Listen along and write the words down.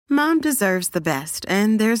Mom deserves the best,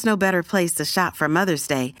 and there's no better place to shop for Mother's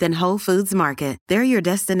Day than Whole Foods Market. They're your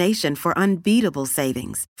destination for unbeatable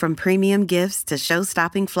savings, from premium gifts to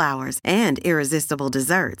show-stopping flowers and irresistible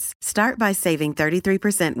desserts. Start by saving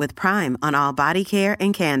 33% with Prime on all body care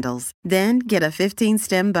and candles. Then get a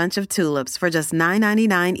 15-stem bunch of tulips for just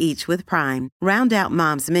 $9.99 each with Prime. Round out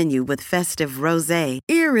Mom's menu with festive rosé,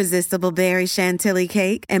 irresistible berry chantilly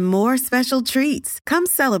cake, and more special treats. Come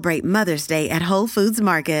celebrate Mother's Day at Whole Foods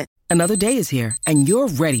Market. Another day is here, and you're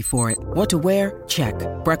ready for it. What to wear? Check.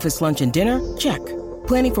 Breakfast, lunch, and dinner? Check.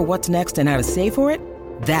 Planning for what's next and how to save for it?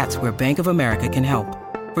 That's where Bank of America can help.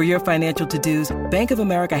 For your financial to-dos, Bank of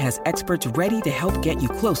America has experts ready to help get you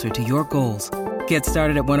closer to your goals. Get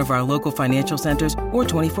started at one of our local financial centers or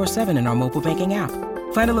 24/7 in our mobile banking app.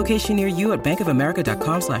 Find a location near you at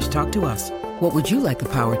bankofamerica.com/talktous. What would you like the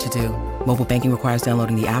power to do? Mobile banking requires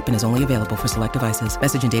downloading the app and is only available for select devices.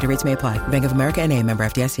 Message and data rates may apply. Bank of America N.A., member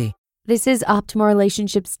FDIC. This is Optimal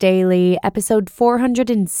Relationships Daily, episode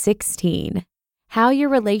 416. How Your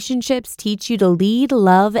Relationships Teach You to Lead,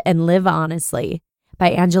 Love, and Live Honestly by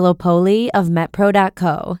Angelo Poli of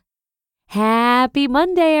MetPro.co. Happy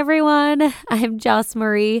Monday, everyone. I'm Joss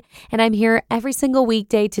Marie, and I'm here every single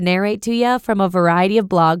weekday to narrate to you from a variety of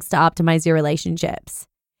blogs to optimize your relationships.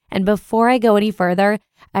 And before I go any further,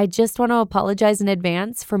 I just want to apologize in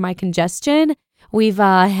advance for my congestion. We've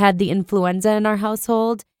had the influenza in our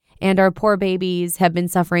household, and our poor babies have been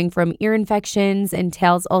suffering from ear infections, and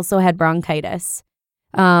Tails also had bronchitis.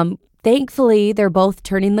 Thankfully, they're both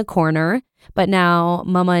turning the corner, but now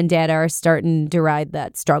Mama and Dad are starting to ride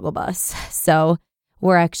that struggle bus. So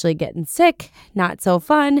we're actually getting sick. Not so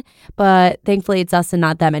fun, but thankfully it's us and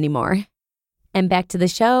not them anymore. And back to the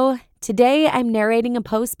show. Today, I'm narrating a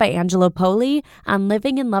post by Angelo Poli on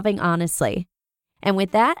living and loving honestly. And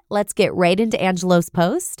with that, let's get right into Angelo's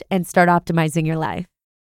post and start optimizing your life.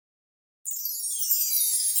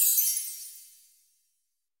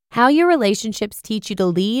 How Your Relationships Teach You to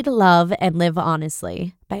Lead, Love, and Live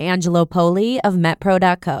Honestly by Angelo Poli of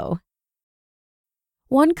MetPro.co.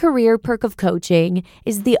 One career perk of coaching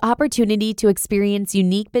is the opportunity to experience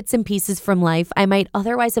unique bits and pieces from life I might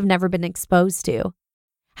otherwise have never been exposed to.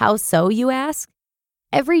 How so, you ask?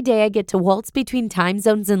 Every day I get to waltz between time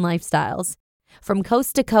zones and lifestyles. From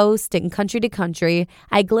coast to coast and country to country,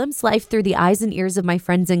 I glimpse life through the eyes and ears of my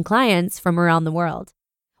friends and clients from around the world.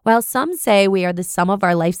 While some say we are the sum of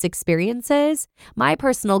our life's experiences, my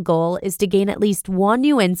personal goal is to gain at least one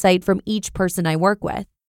new insight from each person I work with.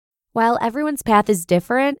 While everyone's path is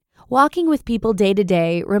different, walking with people day to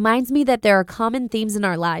day reminds me that there are common themes in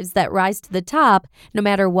our lives that rise to the top no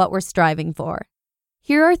matter what we're striving for.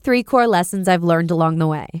 Here are 3 core lessons I've learned along the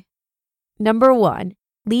way. Number 1,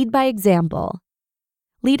 lead by example.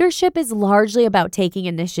 Leadership is largely about taking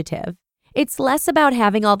initiative. It's less about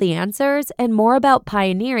having all the answers and more about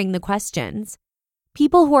pioneering the questions.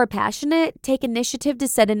 People who are passionate take initiative to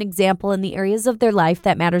set an example in the areas of their life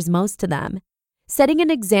that matters most to them. Setting an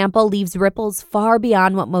example leaves ripples far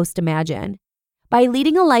beyond what most imagine. By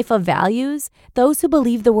leading a life of values, those who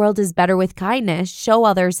believe the world is better with kindness show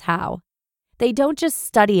others how. They don't just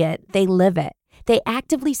study it, they live it. They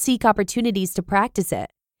actively seek opportunities to practice it.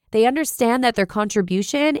 They understand that their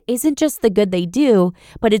contribution isn't just the good they do,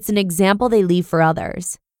 but it's an example they leave for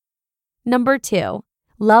others. Number 2,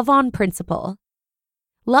 love on principle.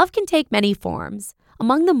 Love can take many forms.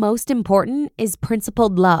 Among the most important is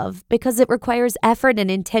principled love because it requires effort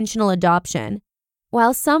and intentional adoption.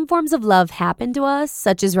 While some forms of love happen to us,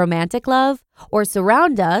 such as romantic love, or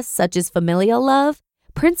surround us, such as familial love,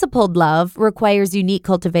 principled love requires unique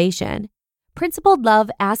cultivation. Principled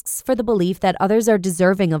love asks for the belief that others are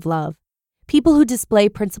deserving of love. People who display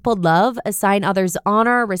principled love assign others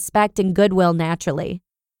honor, respect, and goodwill naturally.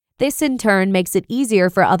 This in turn makes it easier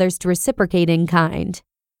for others to reciprocate in kind.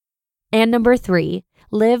 And number 3,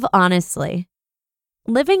 live honestly.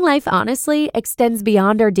 Living life honestly extends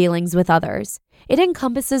beyond our dealings with others. It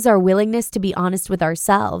encompasses our willingness to be honest with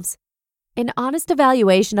ourselves. An honest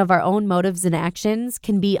evaluation of our own motives and actions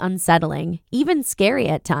can be unsettling, even scary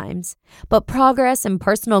at times. But progress and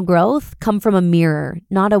personal growth come from a mirror,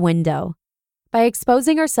 not a window. By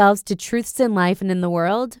exposing ourselves to truths in life and in the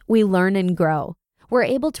world, we learn and grow. We're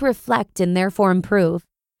able to reflect and therefore improve.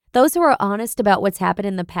 Those who are honest about what's happened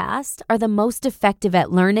in the past are the most effective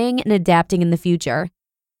at learning and adapting in the future.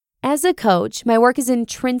 As a coach, my work is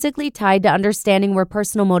intrinsically tied to understanding where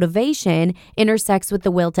personal motivation intersects with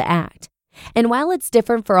the will to act. And while it's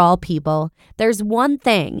different for all people, there's one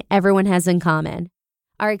thing everyone has in common.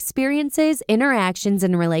 Our experiences, interactions,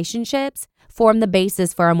 and relationships form the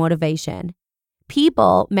basis for our motivation.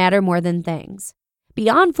 People matter more than things.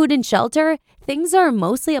 Beyond food and shelter, things are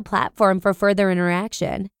mostly a platform for further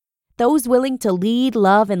interaction. Those willing to lead,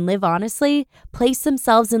 love, and live honestly place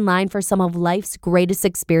themselves in line for some of life's greatest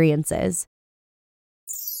experiences.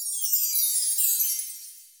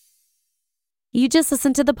 You just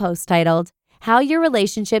listened to the post titled, How Your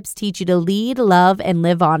Relationships Teach You to Lead, Love, and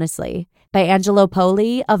Live Honestly by Angelo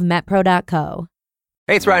Poli of MetPro.co.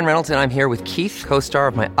 Hey, it's Ryan Reynolds, and I'm here with Keith, co-star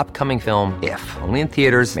of my upcoming film, If, only in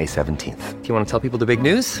theaters May 17th. Do you want to tell people the big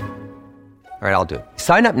news? All right, I'll do it.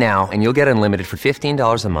 Sign up now and you'll get unlimited for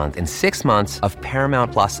 $15 a month and 6 months of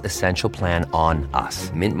Paramount Plus Essential Plan on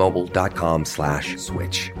us.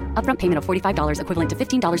 MintMobile.com/switch. Upfront payment of $45 equivalent to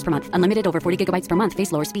 $15 per month. Unlimited over 40 gigabytes per month.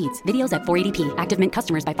 Face lower speeds. Videos at 480p. Active Mint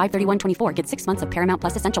customers by 531.24 get 6 months of Paramount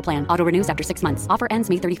Plus Essential Plan. Auto renews after 6 months. Offer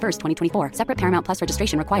ends May 31st, 2024. Separate Paramount Plus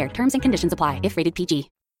registration required. Terms and conditions apply if rated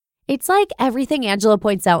PG. It's like everything Angelo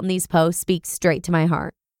points out in these posts speaks straight to my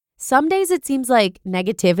heart. Some days it seems like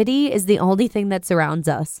negativity is the only thing that surrounds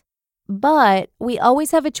us. But we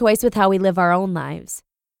always have a choice with how we live our own lives.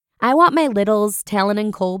 I want my littles, Talon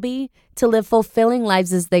and Colby, to live fulfilling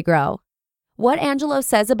lives as they grow. What Angelo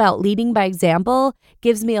says about leading by example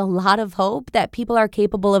gives me a lot of hope that people are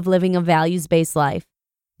capable of living a values-based life.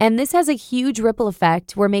 And this has a huge ripple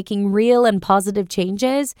effect where making real and positive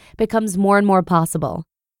changes becomes more and more possible.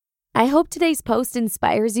 I hope today's post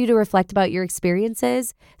inspires you to reflect about your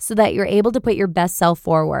experiences so that you're able to put your best self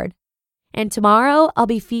forward. And tomorrow, I'll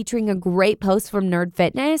be featuring a great post from Nerd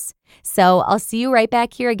Fitness, so I'll see you right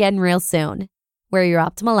back here again real soon, where your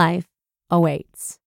optimal life awaits.